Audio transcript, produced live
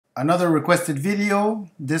Another requested video,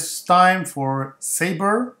 this time for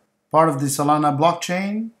Saber, part of the Solana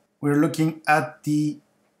blockchain. We're looking at the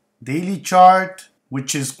daily chart,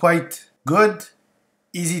 which is quite good,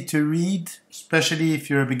 easy to read, especially if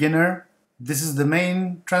you're a beginner. This is the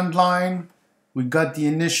main trend line. We got the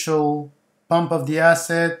initial pump of the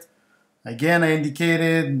asset. Again, I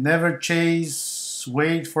indicated never chase,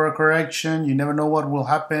 wait for a correction. You never know what will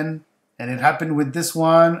happen. And it happened with this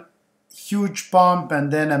one. Huge pump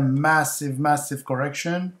and then a massive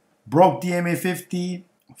correction. Broke the MA50,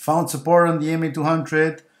 found support on the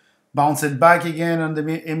MA200, bounced it back again on the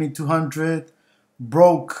MA200,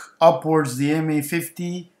 broke upwards the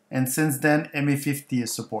MA50, and since then MA50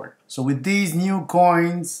 is support. So with these new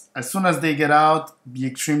coins, as soon as they get out, be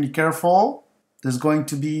extremely careful. There's going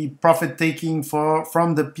to be profit taking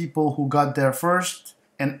from the people who got there first,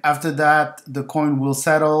 and after that the coin will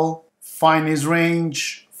settle, find his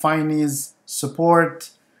range, find his support,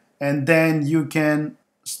 and then you can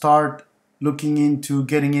start looking into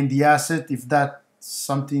getting in the asset if that's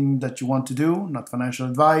something that you want to do. Not financial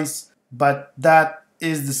advice, but that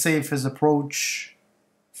is the safest approach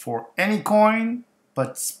for any coin,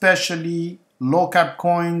 but especially low cap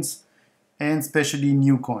coins and especially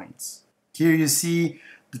new coins. Here you see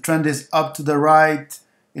the trend is up to the right.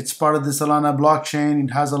 It's part of the Solana blockchain.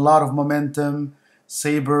 It has a lot of momentum.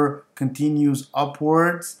 Saber continues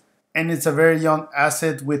upwards, and it's a very young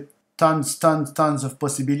asset with tons of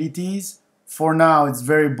possibilities. For now, it's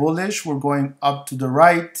very bullish. We're going up to the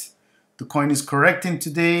right. The coin is correcting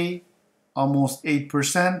today, almost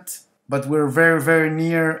 8%, but we're very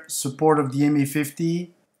near support of the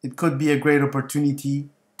MA50. It could be a great opportunity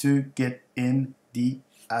to get in the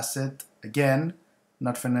asset. Again,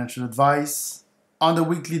 not financial advice. On the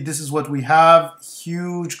weekly, this is what we have.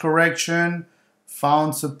 Huge correction,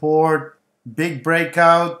 found support, big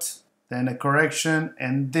breakout, then a correction,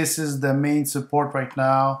 and this is the main support right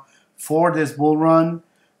now for this bull run.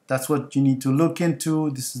 That's what you need to look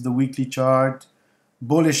into. This is the weekly chart.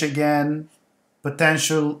 Bullish again.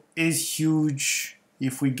 Potential is huge.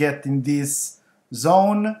 If we get in this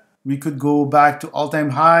zone, we could go back to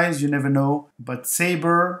all-time highs. You never know. But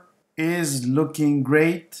Saber is looking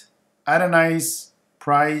great at a nice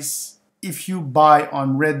price. If you buy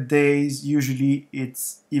on red days, usually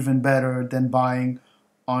it's even better than buying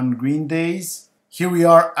on green days. Here we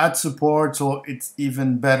are at support, so it's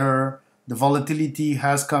even better. The volatility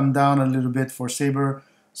has come down a little bit for Saber,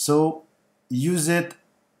 so use it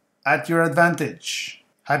at your advantage.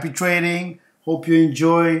 Happy trading. Hope you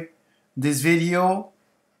enjoy this video.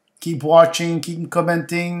 Keep watching, keep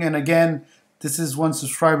commenting, and again, this is one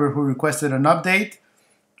subscriber who requested an update.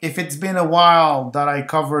 If it's been a while that I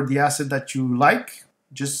covered the asset that you like,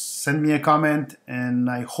 just send me a comment and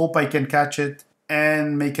I hope I can catch it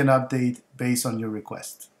and make an update based on your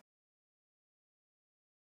request.